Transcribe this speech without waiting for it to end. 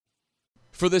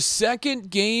For the second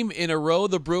game in a row,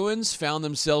 the Bruins found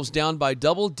themselves down by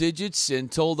double digits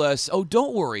and told us, oh,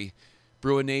 don't worry,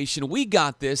 Bruin Nation, we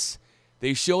got this.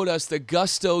 They showed us the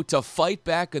gusto to fight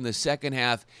back in the second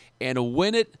half and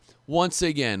win it once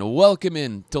again. Welcome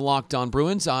in to Locked On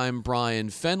Bruins. I'm Brian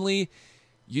Fenley.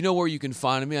 You know where you can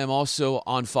find me. I'm also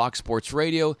on Fox Sports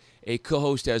Radio, a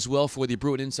co-host as well for the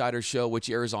Bruin Insider Show, which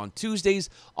airs on Tuesdays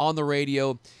on the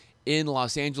radio in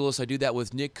Los Angeles. I do that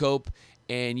with Nick Cope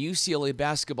and UCLA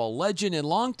basketball legend and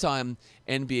longtime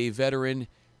NBA veteran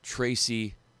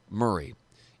Tracy Murray.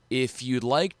 If you'd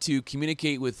like to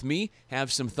communicate with me, have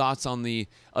some thoughts on the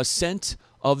ascent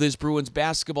of this Bruins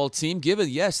basketball team, given,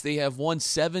 yes, they have won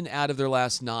 7 out of their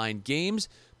last 9 games,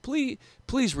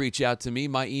 please reach out to me.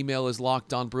 My email is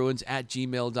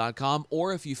lockedonbruins@gmail.com,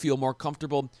 or if you feel more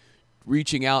comfortable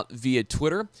reaching out via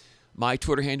Twitter, my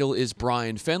Twitter handle is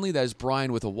Brian Fenley. That is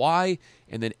Brian with a Y,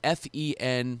 and then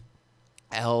Fenley.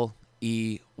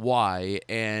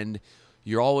 And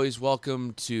you're always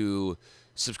welcome to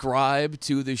subscribe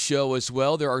to the show as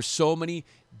well. There are so many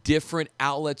different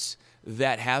outlets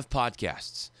that have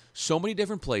podcasts, so many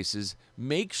different places.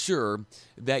 Make sure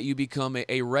that you become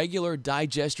a regular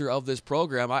digester of this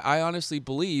program. I honestly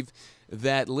believe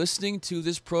that listening to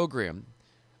this program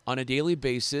on a daily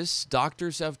basis,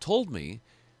 doctors have told me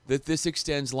that this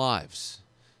extends lives.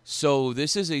 So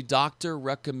this is a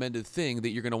doctor-recommended thing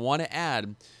that you're going to want to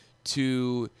add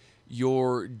to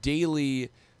your daily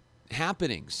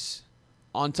happenings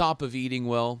on top of eating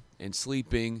well and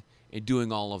sleeping and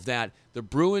doing all of that. The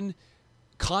Bruin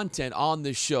content on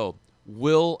this show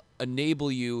will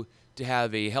enable you to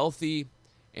have a healthy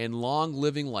and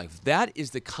long-living life. That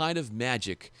is the kind of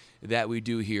magic that we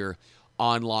do here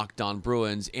on Locked On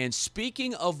Bruins. And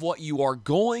speaking of what you are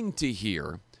going to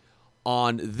hear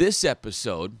on this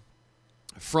episode,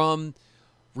 from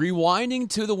rewinding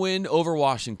to the win over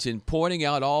Washington, pointing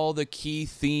out all the key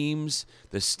themes,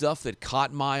 the stuff that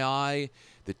caught my eye,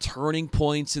 the turning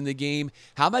points in the game.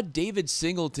 How about David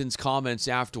Singleton's comments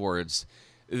afterwards?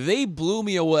 They blew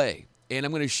me away, and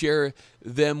I'm going to share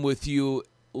them with you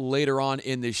later on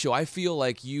in this show. I feel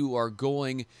like you are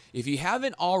going, if you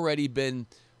haven't already been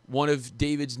one of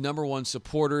David's number one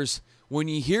supporters, when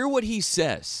you hear what he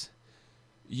says,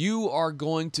 you are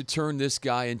going to turn this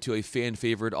guy into a fan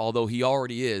favorite, although he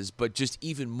already is, but just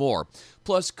even more.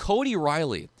 Plus, Cody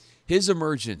Riley, his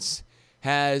emergence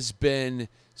has been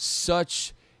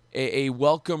such a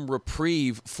welcome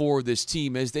reprieve for this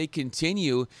team as they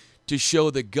continue to show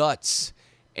the guts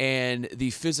and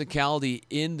the physicality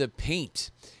in the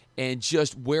paint, and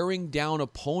just wearing down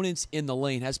opponents in the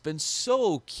lane has been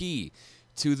so key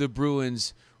to the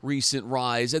Bruins' recent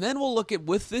rise. And then we'll look at,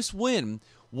 with this win,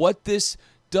 what this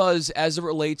does as it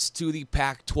relates to the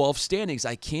Pac-12 standings.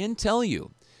 I can tell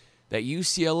you that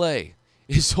UCLA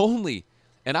is only,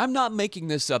 and I'm not making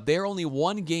this up, they're only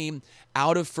one game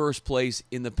out of first place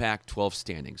in the Pac-12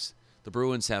 standings. The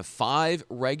Bruins have 5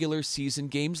 regular season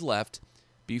games left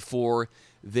before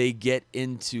they get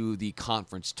into the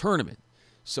conference tournament.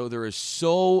 So there is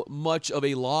so much of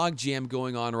a logjam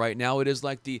going on right now. It is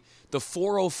like the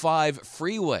 405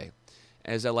 freeway,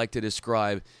 as I like to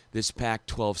describe this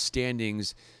Pac-12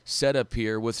 standings setup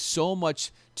here, with so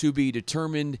much to be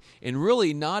determined and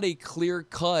really not a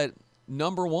clear-cut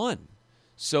number one.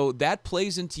 So that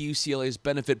plays into UCLA's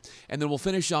benefit. And then we'll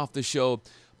finish off the show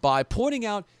by pointing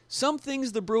out some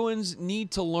things the Bruins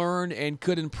need to learn and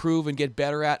could improve and get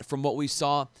better at from what we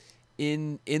saw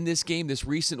in this game, this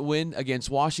recent win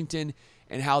against Washington,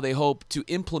 and how they hope to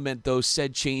implement those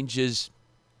said changes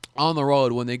on the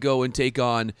road when they go and take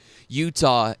on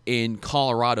Utah in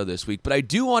Colorado this week. But I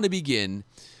do want to begin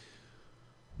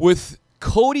with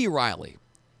Cody Riley.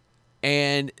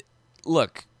 And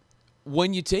look,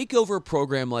 when you take over a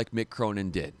program like Mick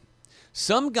Cronin did,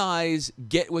 some guys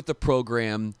get with the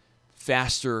program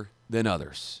faster than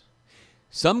others.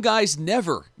 Some guys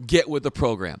never get with the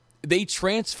program. They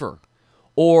transfer.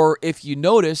 Or if you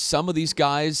notice, some of these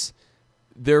guys,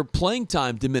 their playing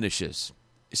time diminishes.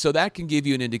 So that can give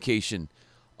you an indication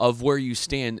of where you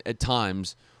stand at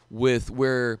times with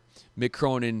where Mick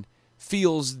Cronin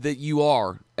feels that you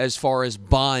are as far as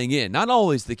buying in. Not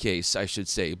always the case, I should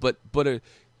say, but a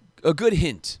good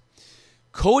hint.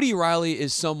 Cody Riley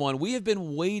is someone we have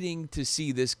been waiting to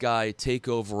see this guy take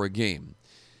over a game.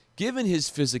 Given his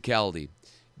physicality,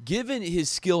 given his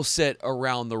skill set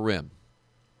around the rim,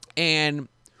 and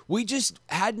we just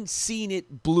hadn't seen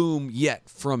it bloom yet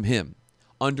from him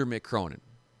under Mick Cronin.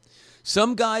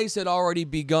 Some guys had already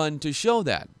begun to show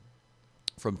that,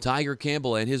 from Tiger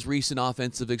Campbell and his recent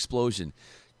offensive explosion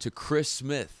to Chris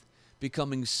Smith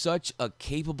becoming such a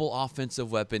capable offensive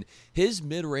weapon. His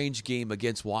mid-range game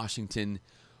against Washington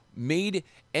made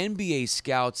NBA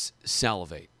scouts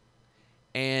salivate.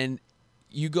 And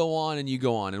you go on and you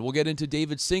go on. And we'll get into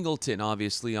David Singleton,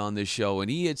 obviously, on this show. And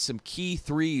he had some key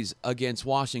threes against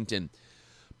Washington.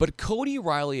 But Cody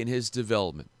Riley and his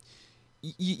development,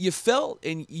 you felt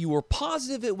and you were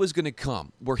positive it was going to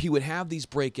come, where he would have these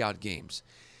breakout games.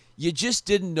 You just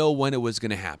didn't know when it was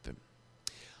going to happen.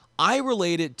 I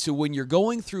relate it to when you're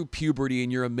going through puberty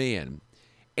and you're a man,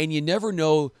 and you never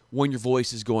know when your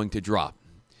voice is going to drop.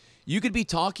 You could be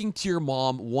talking to your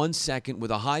mom 1 second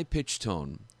with a high-pitched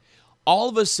tone. All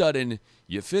of a sudden,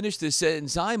 you finish the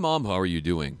sentence, "Hi, Mom, how are you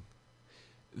doing?"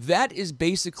 That is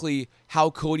basically how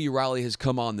Cody Riley has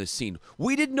come on this scene.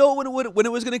 We didn't know when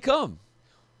it was going to come.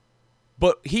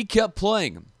 But he kept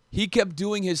playing. He kept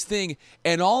doing his thing.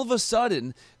 And all of a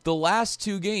sudden, the last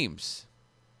 2 games,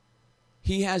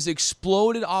 he has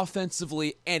exploded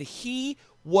offensively, and he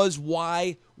was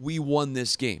why we won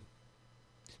this game.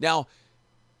 Now,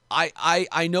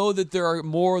 I know that there are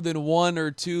more than 1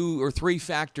 or 2 or 3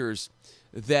 factors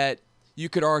that you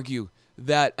could argue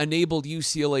that enabled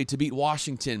UCLA to beat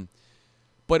Washington,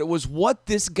 but it was what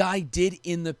this guy did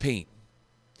in the paint.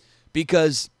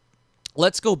 Because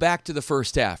let's go back to the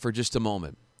first half for just a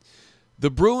moment.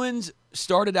 The Bruins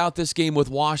started out this game with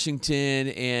Washington,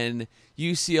 and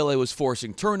UCLA was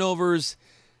forcing turnovers.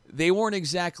 They weren't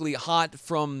exactly hot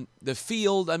from the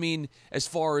field, as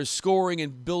far as scoring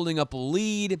and building up a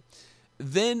lead.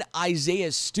 Then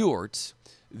Isaiah Stewart,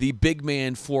 the big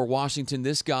man for Washington,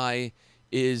 this guy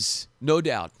is no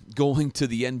doubt going to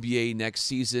the NBA next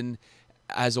season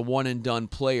as a one-and-done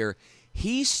player.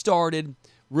 He started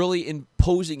really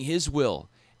imposing his will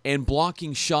and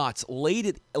blocking shots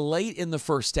late in the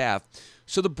first half.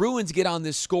 So the Bruins get on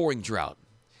this scoring drought,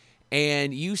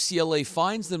 and UCLA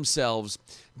finds themselves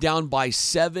down by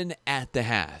 7 at the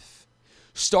half.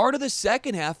 Start of the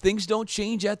second half, things don't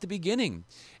change at the beginning.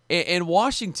 And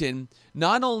Washington,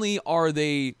 not only are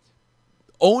they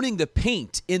owning the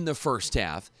paint in the first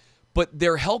half, but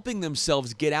they're helping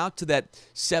themselves get out to that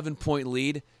 7-point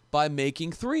lead by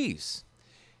making threes.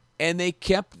 And they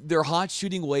kept their hot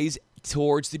shooting ways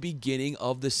towards the beginning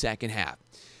of the second half.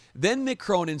 Then Mick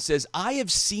Cronin says, "I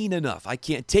have seen enough. I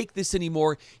can't take this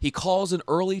anymore." He calls an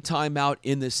early timeout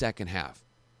in the second half.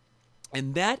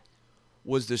 And that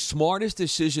was the smartest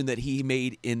decision that he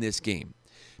made in this game.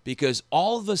 Because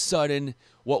all of a sudden,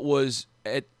 what was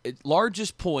at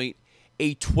largest point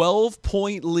a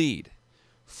 12-point lead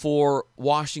for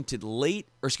Washington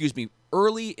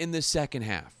early in the second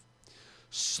half,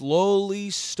 slowly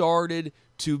started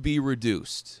to be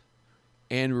reduced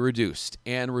and reduced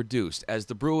and reduced as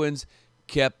the Bruins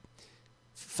kept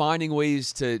finding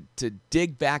ways to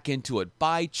dig back into it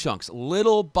by chunks,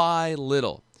 little by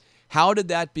little. How did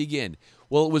that begin?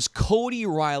 Well, it was Cody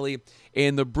Riley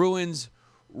and the Bruins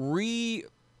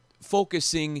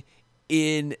refocusing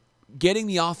in getting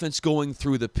the offense going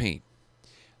through the paint.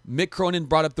 Mick Cronin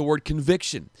brought up the word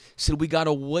conviction. Said we got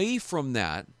away from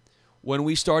that when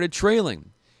we started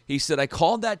trailing. He said, "I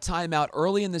called that timeout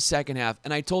early in the second half,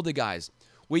 and I told the guys,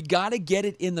 we got to get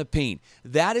it in the paint.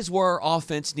 That is where our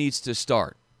offense needs to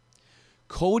start."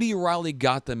 Cody Riley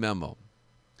got the memo.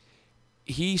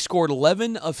 He scored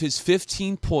 11 of his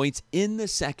 15 points in the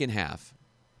second half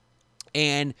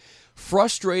and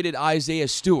frustrated Isaiah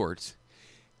Stewart.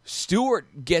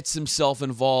 Stewart gets himself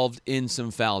involved in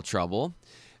some foul trouble.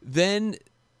 Then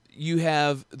you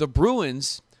have the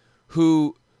Bruins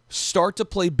who start to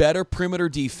play better perimeter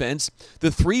defense.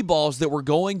 The 3 balls that were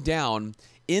going down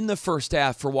in the first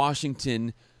half for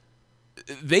Washington,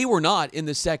 they were not in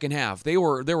the second half. There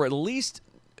were at least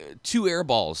 2 air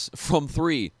balls from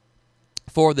 3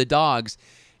 for the Dogs,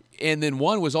 and then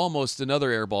 1 was almost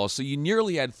another air ball. So you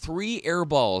nearly had 3 air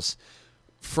balls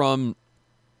from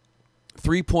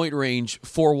 3-point range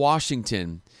for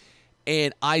Washington.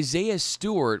 And Isaiah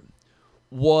Stewart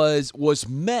was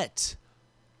met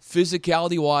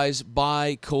physicality-wise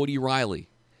by Cody Riley.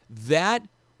 That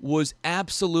was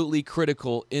absolutely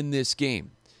critical in this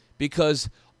game because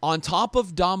on top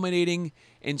of dominating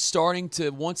and starting to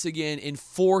once again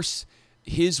enforce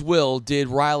his will did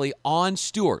Riley on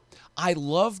Stewart. I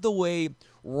love the way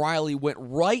Riley went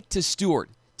right to Stewart,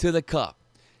 to the cup,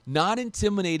 not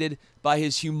intimidated by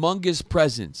his humongous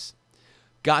presence.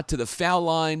 Got to the foul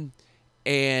line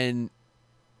and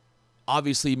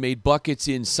obviously made buckets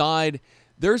inside.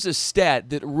 There's a stat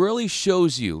that really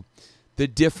shows you the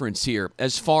difference here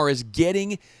as far as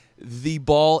getting the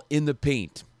ball in the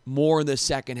paint more in the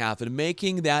second half and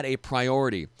making that a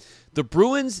priority. The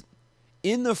Bruins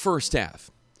in the first half,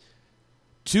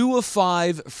 2 of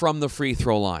 5 from the free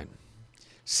throw line.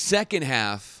 Second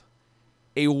half,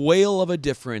 a whale of a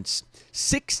difference.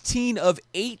 16 of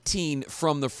 18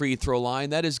 from the free throw line.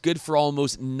 That is good for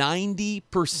almost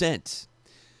 90%.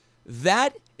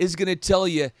 That is going to tell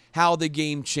you how the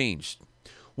game changed.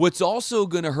 What's also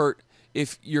going to hurt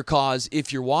if you're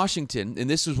Washington, and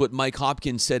this is what Mike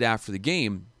Hopkins said after the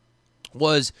game,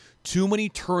 was too many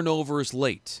turnovers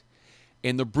late.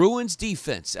 And the Bruins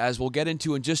defense, as we'll get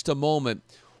into in just a moment,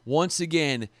 once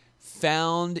again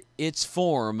found its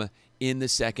form in the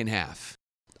second half.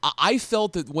 I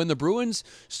felt that when the Bruins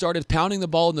started pounding the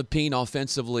ball in the paint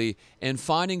offensively and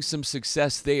finding some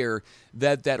success there,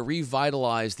 that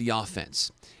revitalized the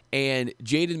offense. And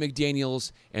Jaden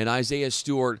McDaniels and Isaiah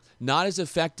Stewart not as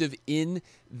effective in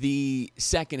the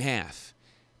second half.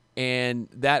 And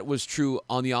that was true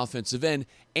on the offensive end.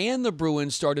 And the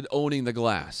Bruins started owning the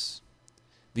glass,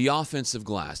 the offensive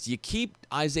glass. You keep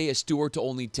Isaiah Stewart to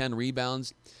only 10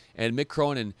 rebounds, and Mick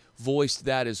Cronin voiced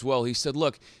that as well. He said,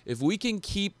 look, if we can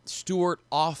keep Stewart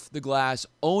off the glass,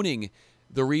 owning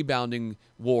the rebounding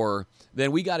war,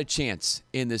 then we got a chance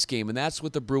in this game. And that's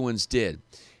what the Bruins did.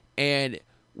 And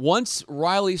once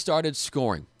Riley started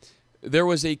scoring, there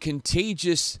was a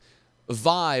contagious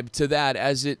vibe to that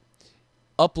as it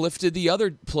uplifted the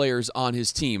other players on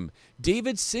his team.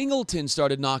 David Singleton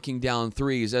started knocking down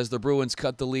threes as the Bruins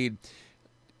cut the lead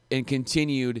and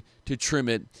continued to trim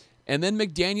it. And then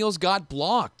McDaniels got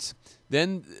blocked.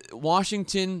 Then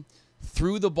Washington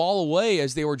threw the ball away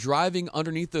as they were driving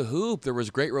underneath the hoop. There was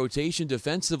great rotation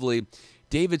defensively.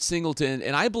 David Singleton,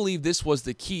 and I believe this was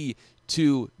the key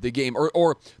to the game,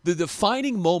 or the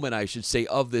defining moment, I should say,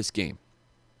 of this game.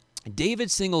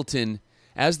 David Singleton,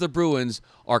 as the Bruins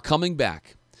are coming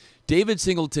back, David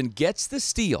Singleton gets the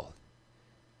steal.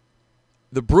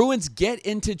 The Bruins get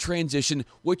into transition,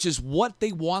 which is what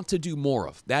they want to do more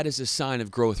of. That is a sign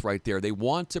of growth right there. They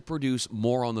want to produce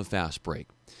more on the fast break.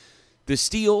 The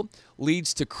steal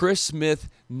leads to Chris Smith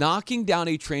knocking down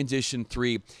a transition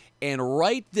three, and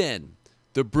right then,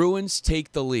 the Bruins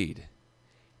take the lead,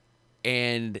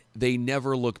 and they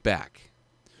never look back.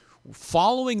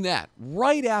 Following that,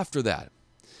 right after that,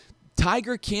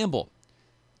 Tiger Campbell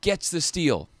gets the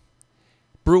steal.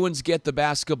 Bruins get the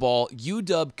basketball.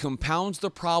 UW compounds the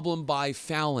problem by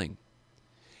fouling.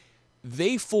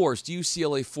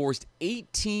 UCLA forced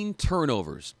 18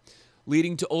 turnovers,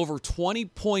 leading to over 20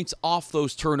 points off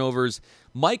those turnovers.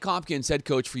 Mike Hopkins, head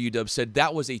coach for UW, said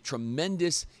that was a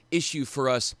tremendous issue for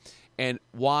us and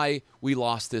why we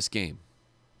lost this game.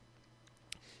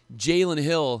 Jalen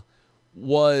Hill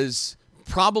was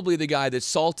probably the guy that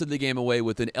salted the game away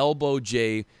with an elbow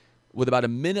J with about a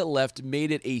minute left,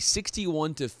 made it a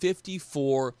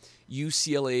 61-54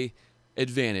 UCLA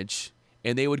advantage,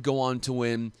 and they would go on to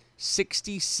win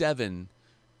 67-57.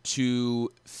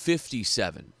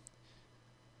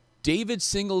 David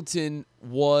Singleton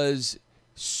was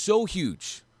so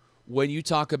huge when you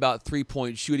talk about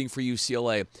three-point shooting for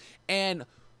UCLA. And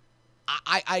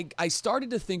I started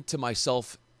to think to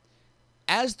myself,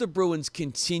 as the Bruins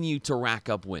continue to rack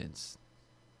up wins,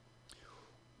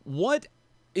 what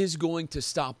is going to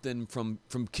stop them from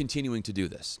continuing to do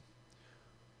this?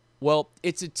 Well,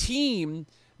 it's a team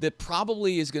that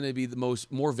probably is going to be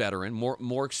more veteran,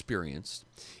 more experienced.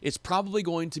 It's probably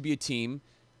going to be a team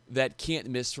that can't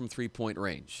miss from three-point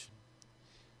range.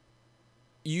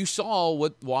 You saw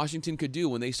what Washington could do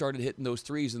when they started hitting those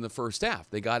threes in the first half.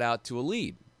 They got out to a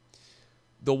lead.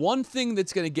 The one thing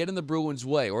that's going to get in the Bruins'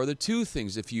 way, or the two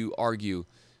things, if you argue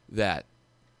that,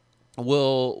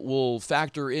 will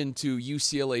factor into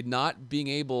UCLA not being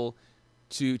able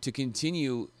to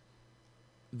continue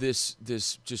this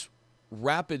just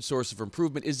rapid source of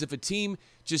improvement, is if a team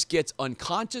just gets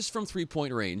unconscious from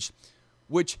three-point range,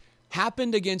 which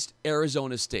happened against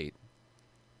Arizona State.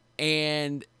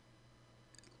 And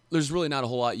there's really not a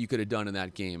whole lot you could have done in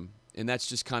that game. And that's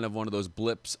just kind of one of those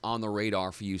blips on the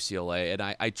radar for UCLA. And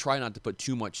I try not to put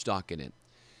too much stock in it.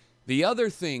 The other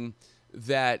thing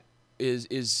that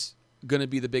is going to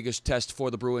be the biggest test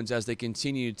for the Bruins as they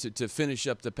continue to finish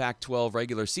up the Pac-12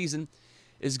 regular season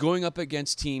is going up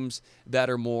against teams that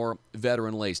are more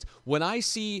veteran-laced. When I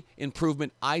see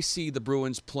improvement, I see the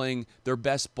Bruins playing their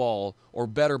best ball or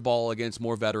better ball against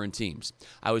more veteran teams.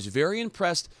 I was very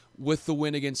impressed with the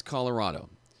win against Colorado.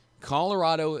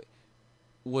 Colorado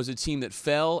was a team that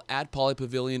fell at Pauley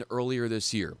Pavilion earlier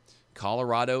this year.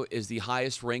 Colorado is the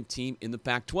highest-ranked team in the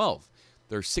Pac-12.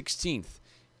 They're 16th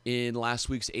in last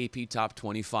week's AP Top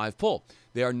 25 poll.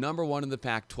 They are number one in the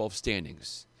Pac-12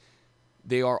 standings.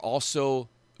 They are also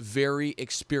very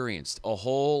experienced, a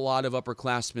whole lot of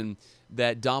upperclassmen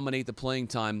that dominate the playing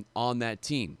time on that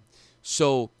team.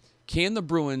 So can the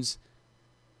Bruins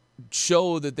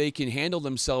show that they can handle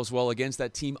themselves well against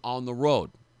that team on the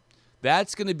road.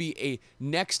 That's going to be a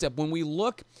next step. When we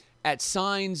look at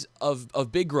signs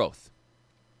of big growth,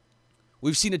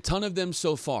 we've seen a ton of them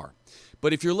so far.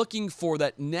 But if you're looking for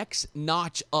that next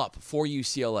notch up for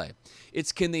UCLA,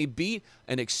 it's can they beat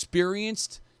an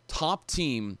experienced top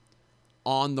team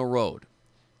on the road?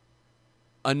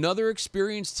 Another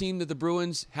experienced team that the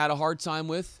Bruins had a hard time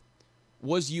with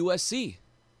was USC.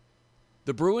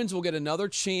 The Bruins will get another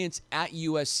chance at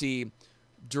USC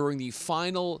during the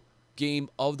final game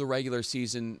of the regular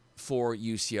season for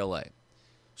UCLA.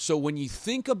 So when you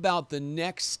think about the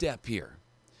next step here,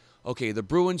 okay, the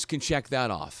Bruins can check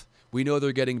that off. We know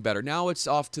they're getting better. Now it's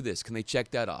off to this. Can they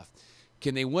check that off?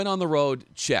 Can they win on the road?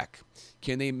 Check.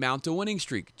 Can they mount a winning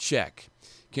streak? Check.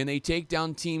 Can they take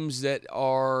down teams that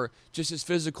are just as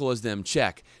physical as them?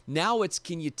 Check. Now it's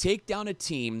can you take down a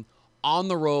team on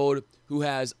the road who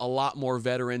has a lot more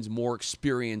veterans, more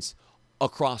experience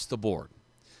across the board?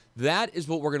 That is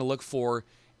what we're going to look for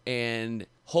and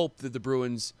hope that the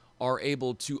Bruins are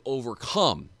able to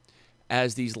overcome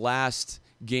as these last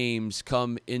games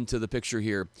come into the picture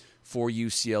here for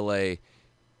UCLA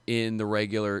in the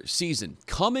regular season.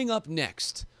 Coming up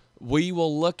next, we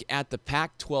will look at the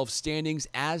Pac-12 standings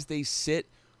as they sit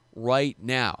right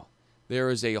now. There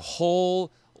is a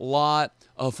whole lot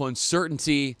of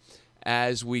uncertainty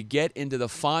as we get into the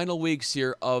final weeks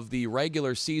here of the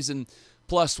regular season.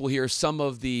 Plus, we'll hear some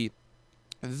of the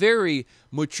very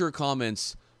mature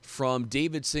comments from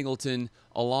David Singleton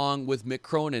along with Mick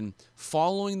Cronin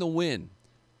following the win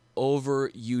over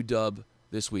UW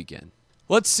this weekend.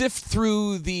 Let's sift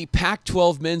through the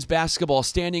Pac-12 men's basketball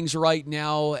standings right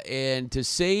now, and to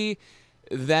say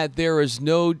that there is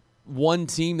no one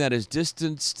team that has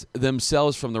distanced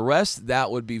themselves from the rest,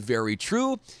 that would be very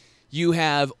true. You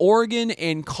have Oregon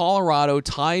and Colorado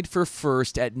tied for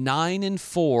first at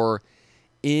 9-4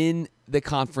 in the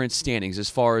conference standings as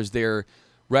far as their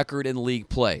record in league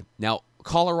play. Now,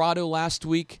 Colorado last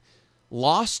week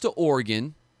lost to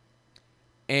Oregon,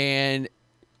 and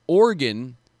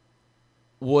Oregon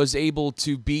was able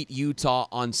to beat Utah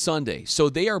on Sunday. So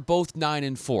they are both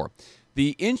 9-4.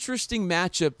 The interesting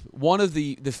matchup, one of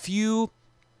the few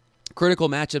critical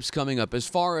matchups coming up as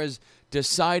far as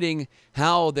deciding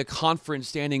how the conference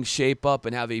standings shape up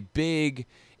and have a big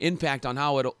impact on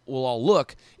how it will all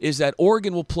look, is that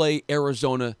Oregon will play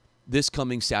Arizona this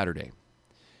coming Saturday.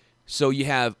 So you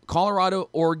have Colorado,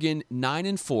 Oregon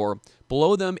 9-4.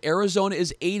 Below them, Arizona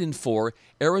is 8-4.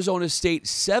 Arizona State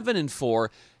 7-4.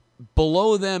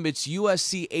 Below them, it's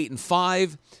USC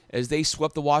 8-5 as they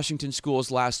swept the Washington schools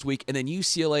last week, and then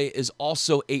UCLA is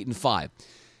also 8-5.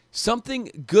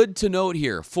 Something good to note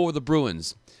here for the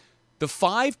Bruins. The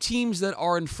 5 teams that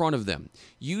are in front of them,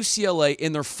 UCLA,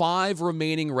 in their 5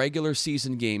 remaining regular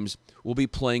season games, will be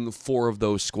playing 4 of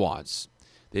those squads.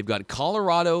 They've got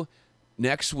Colorado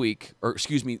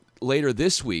later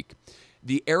this week.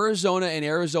 The Arizona and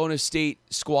Arizona State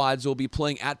squads will be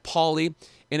playing at Pauley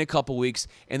in a couple weeks,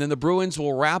 and then the Bruins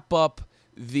will wrap up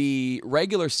the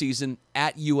regular season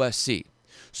at USC.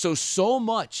 So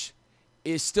much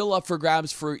is still up for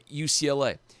grabs for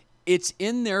UCLA. It's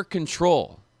in their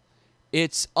control.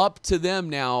 It's up to them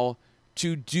now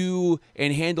to do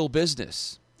and handle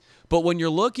business. But when you're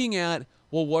looking at,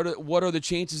 well, what are the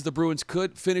chances the Bruins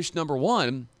could finish number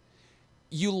 1,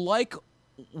 you like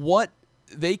what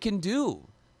they can do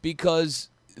because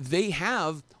they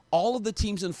have all of the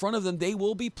teams in front of them they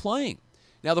will be playing.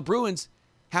 Now, the Bruins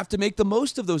have to make the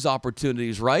most of those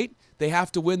opportunities, right? They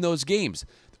have to win those games.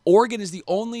 Oregon is the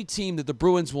only team that the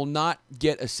Bruins will not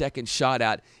get a second shot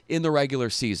at in the regular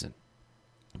season.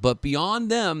 But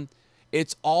beyond them,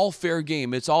 it's all fair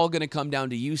game. It's all going to come down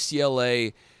to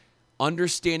UCLA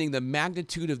understanding the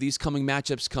magnitude of these coming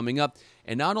matchups coming up.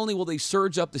 And not only will they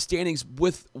surge up the standings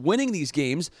with winning these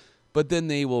games, but then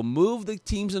they will move the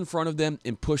teams in front of them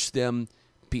and push them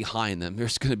behind them.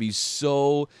 There's going to be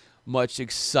so much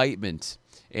excitement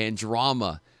and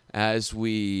drama as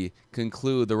we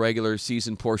conclude the regular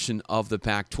season portion of the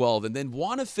Pac-12. And then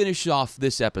want to finish off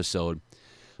this episode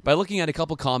by looking at a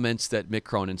couple comments that Mick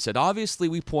Cronin said. Obviously,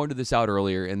 we pointed this out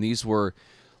earlier, and these were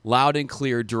loud and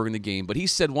clear during the game. But he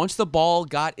said once the ball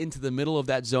got into the middle of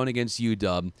that zone against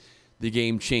UW, the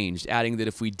game changed, adding that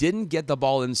if we didn't get the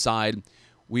ball inside,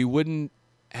 we wouldn't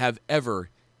have ever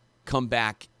come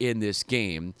back in this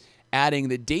game, adding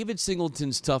that David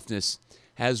Singleton's toughness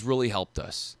has really helped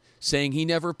us, saying he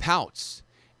never pouts.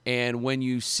 And when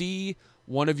you see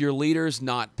one of your leaders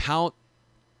not pout,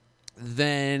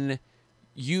 then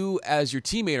you as your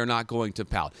teammate are not going to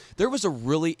pout. There was a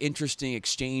really interesting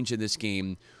exchange in this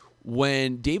game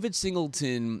when David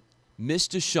Singleton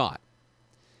missed a shot,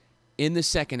 in the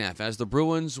second half as the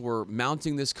Bruins were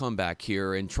mounting this comeback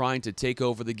here and trying to take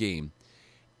over the game.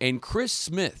 And Chris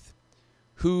Smith,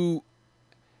 who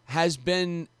has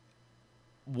been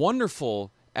wonderful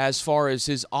as far as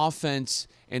his offense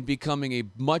and becoming a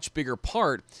much bigger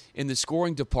part in the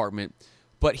scoring department,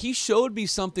 but he showed me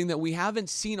something that we haven't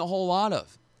seen a whole lot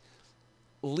of.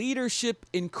 Leadership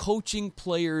in coaching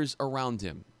players around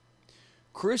him.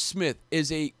 Chris Smith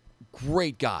is a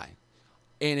great guy.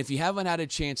 And if you haven't had a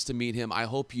chance to meet him, I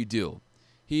hope you do.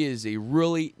 He is a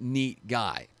really neat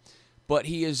guy. But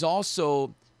he is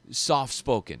also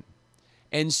soft-spoken.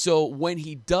 And so when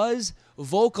he does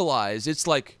vocalize, it's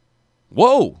like,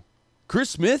 whoa,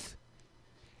 Chris Smith?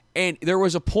 And there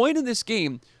was a point in this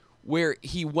game where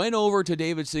he went over to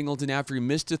David Singleton after he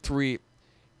missed a three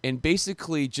and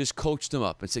basically just coached him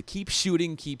up and said, keep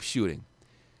shooting, keep shooting.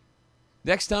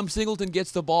 Next time Singleton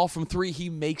gets the ball from three, he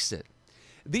makes it.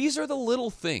 These are the little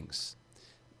things.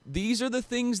 These are the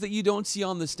things that you don't see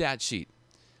on the stat sheet.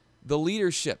 The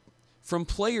leadership from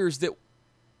players that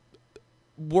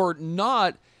were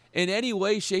not in any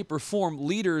way, shape, or form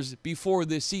leaders before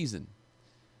this season.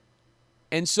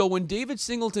 And so when David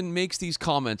Singleton makes these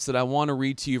comments that I want to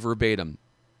read to you verbatim,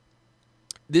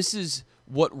 this is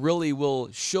what really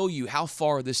will show you how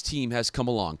far this team has come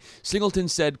along. Singleton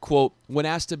said, quote, when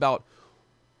asked about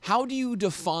how do you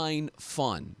define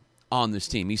fun on this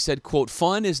team, he said, quote,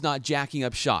 fun is not jacking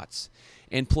up shots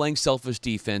and playing selfish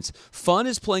defense. Fun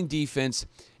is playing defense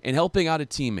and helping out a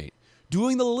teammate,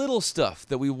 doing the little stuff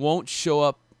that won't show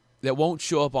up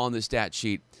on the stat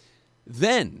sheet.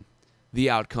 Then the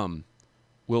outcome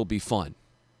will be fun.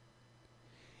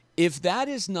 If that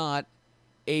is not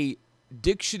a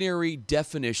dictionary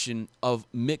definition of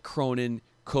Mick Cronin,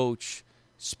 coach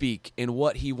speak, and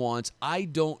what he wants, I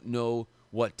don't know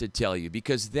what to tell you,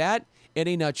 because that, in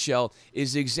a nutshell,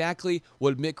 is exactly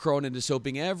what Mick Cronin is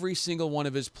hoping every single one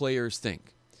of his players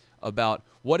think about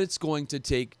what it's going to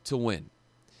take to win.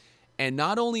 And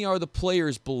not only are the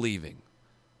players believing,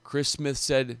 Chris Smith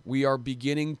said, we are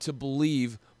beginning to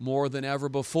believe more than ever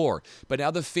before. But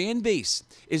now the fan base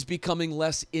is becoming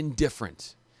less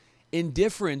indifferent.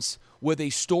 Indifference with a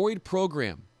storied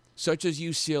program such as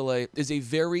UCLA is a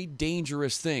very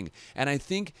dangerous thing. And I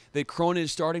think that Cronin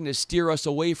is starting to steer us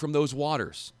away from those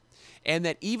waters. And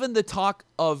that even the talk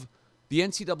of the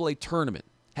NCAA tournament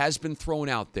has been thrown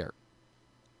out there.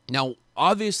 Now,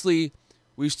 obviously,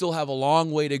 we still have a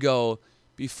long way to go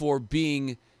before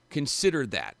being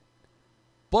considered that.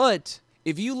 But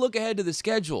if you look ahead to the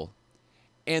schedule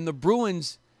and the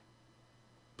Bruins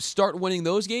start winning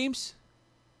those games,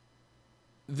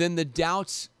 then the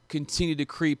doubts continue to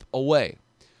creep away.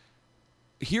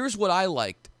 Here's what I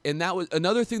liked, and that was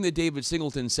another thing that David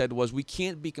Singleton said was we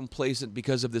can't be complacent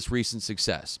because of this recent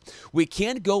success. We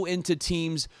can't go into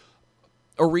teams'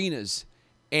 arenas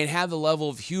and have the level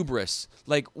of hubris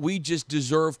like we just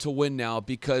deserve to win now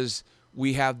because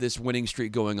we have this winning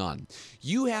streak going on.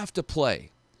 You have to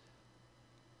play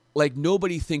like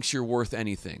nobody thinks you're worth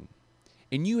anything.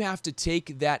 And you have to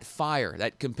take that fire,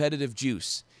 that competitive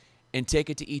juice, and take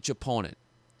it to each opponent.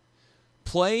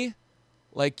 Play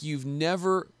like you've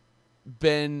never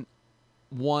been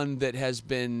one that has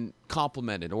been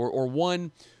complimented or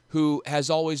one who has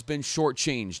always been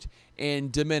shortchanged and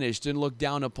diminished and looked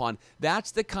down upon.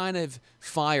 That's the kind of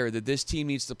fire that this team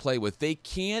needs to play with. They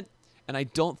can't, and I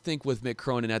don't think with Mick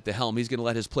Cronin at the helm, he's going to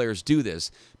let his players do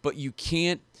this, but you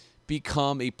can't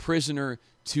become a prisoner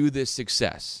to this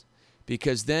success,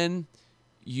 because then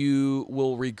you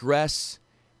will regress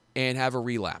and have a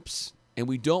relapse. And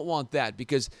we don't want that,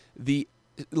 because the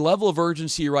level of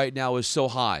urgency right now is so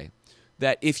high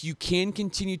that if you can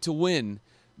continue to win,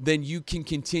 then you can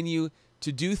continue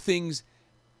to do things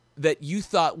that you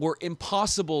thought were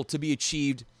impossible to be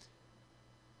achieved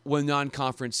when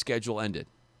non-conference schedule ended.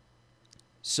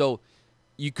 So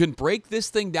you can break this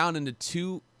thing down into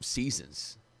 2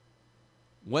 seasons.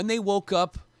 When they woke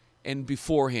up and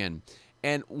beforehand.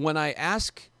 And when I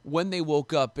ask when they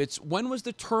woke up, it's when was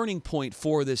the turning point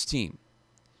for this team?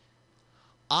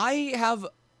 I have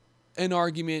an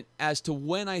argument as to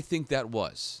when I think that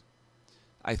was.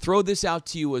 I throw this out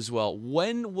to you as well.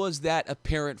 When was that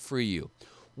apparent for you?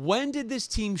 When did this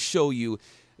team show you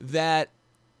that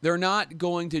they're not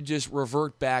going to just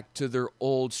revert back to their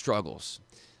old struggles?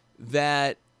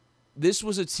 That this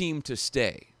was a team to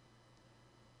stay?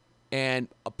 And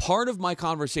a part of my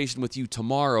conversation with you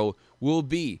tomorrow will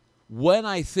be when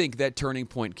I think that turning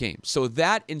point came. So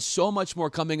that and so much more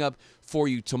coming up for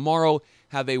you tomorrow.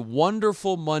 Have a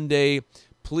wonderful Monday.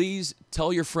 Please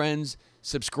tell your friends,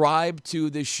 subscribe to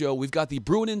this show. We've got the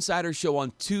Bruin Insider Show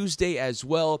on Tuesday as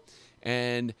well.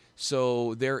 And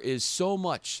so there is so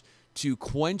much to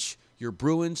quench your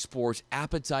Bruins sports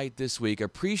appetite this week.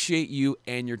 Appreciate you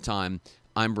and your time.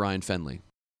 I'm Brian Fenley.